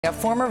A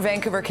former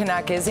Vancouver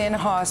Canuck is in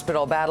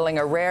hospital battling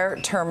a rare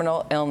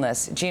terminal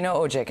illness.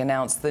 Gino Odjick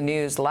announced the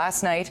news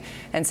last night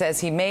and says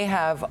he may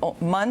have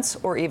months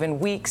or even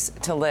weeks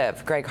to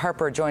live. Greg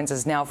Harper joins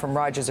us now from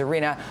Rogers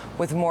Arena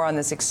with more on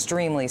this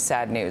extremely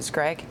sad news.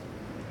 Greg?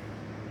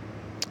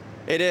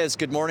 It is.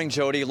 Good morning,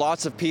 Jody.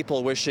 Lots of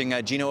people wishing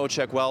Gino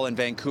Odjick well in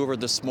Vancouver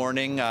this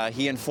morning.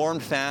 He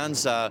informed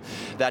fans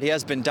that he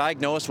has been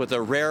diagnosed with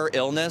a rare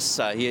illness.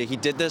 He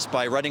did this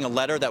by writing a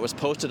letter that was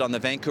posted on the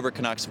Vancouver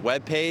Canucks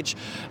webpage.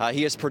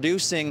 He is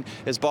producing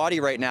his body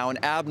right now an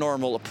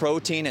abnormal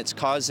protein. It's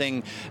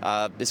causing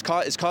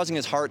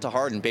his heart to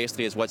harden,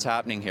 basically, is what's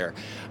happening here.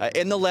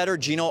 In the letter,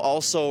 Gino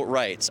also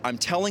writes, "I'm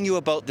telling you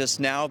about this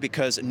now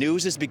because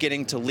news is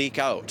beginning to leak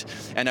out,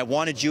 and I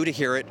wanted you to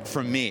hear it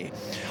from me.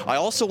 I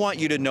also want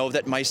you to know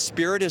that my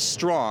spirit is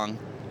strong,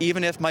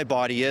 even if my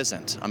body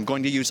isn't. I'm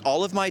going to use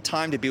all of my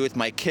time to be with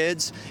my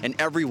kids and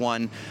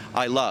everyone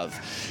I love."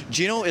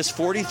 Gino is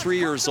 43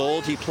 years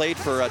old. He played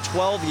for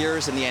 12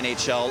 years in the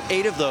NHL,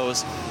 8 of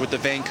those with the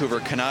Vancouver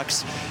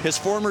Canucks. His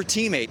former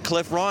teammate,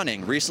 Cliff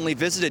Ronning, recently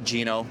visited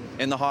Gino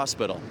in the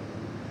hospital.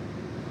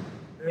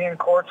 Me and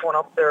Courts went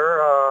up there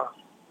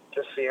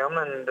to see him,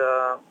 and,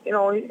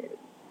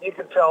 you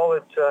could tell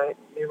that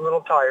he's a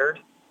little tired,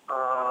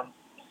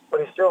 but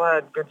he still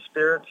had good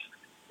spirits.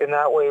 In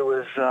that way,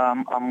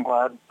 I'm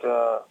glad,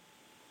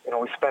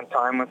 we spent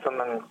time with him,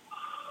 and,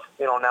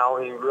 now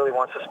he really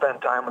wants to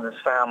spend time with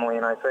his family,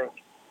 and I think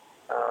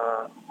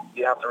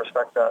you have to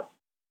respect that.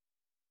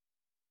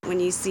 When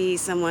you see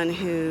someone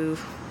who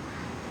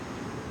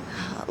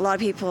a lot of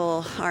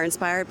people are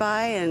inspired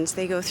by and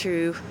they go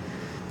through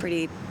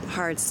pretty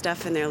hard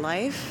stuff in their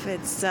life,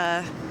 it's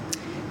at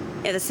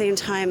the same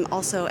time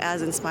also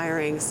as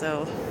inspiring,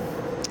 so,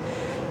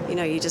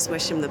 you just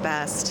wish him the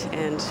best,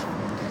 and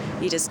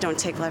you just don't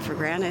take life for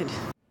granted.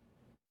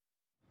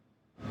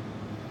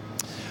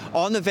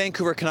 On the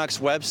Vancouver Canucks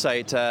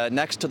website,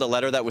 next to the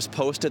letter that was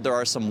posted, there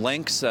are some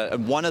links.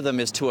 One of them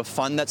is to a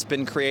fund that's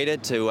been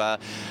created to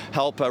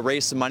help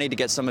raise some money to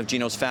get some of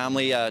Gino's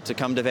family to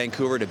come to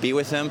Vancouver to be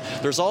with him.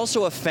 There's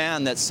also a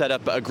fan that set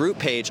up a group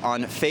page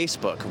on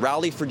Facebook,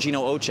 Rally for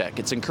Gino Odjick.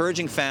 It's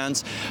encouraging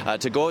fans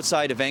to go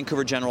outside of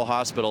Vancouver General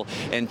Hospital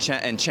and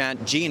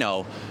chant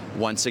Gino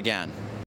once again.